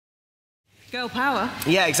Girl power.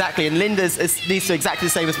 Yeah, exactly. And Linda's needs to exactly the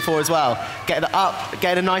same as before as well. Get it up,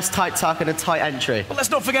 get a nice tight tuck and a tight entry. But let's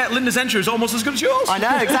not forget, Linda's entry is almost as good as yours. I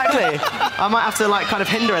know, exactly. I might have to, like, kind of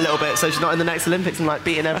hinder a little bit so she's not in the next Olympics and, like,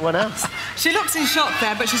 beating everyone else. She looks in shock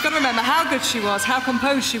there, but she's got to remember how good she was, how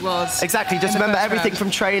composed she was. Exactly. Just remember everything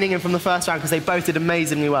from training and from the first round, because they both did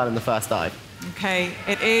amazingly well in the first dive. Okay,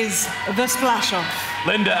 it is the splash-off.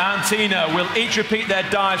 Linda and Tina will each repeat their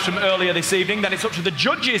dives from earlier this evening. Then it's up to the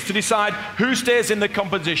judges to decide who stays in the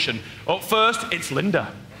competition. Up first, it's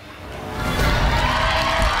Linda.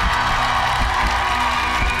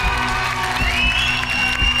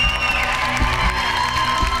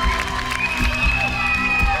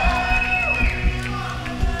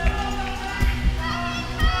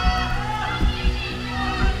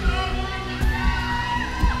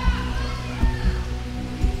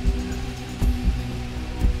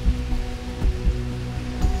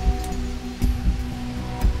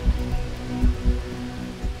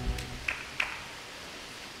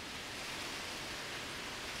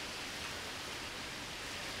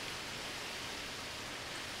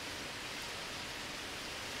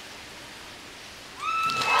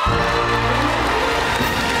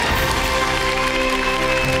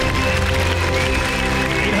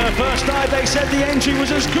 First dive, they said the entry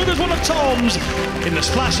was as good as one of Tom's. In the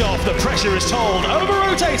splash-off, the pressure is told,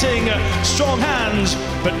 over-rotating, strong hands,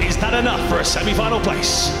 but is that enough for a semi-final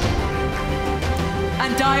place?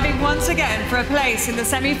 And diving once again for a place in the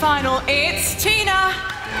semi-final, it's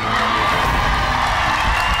Tina.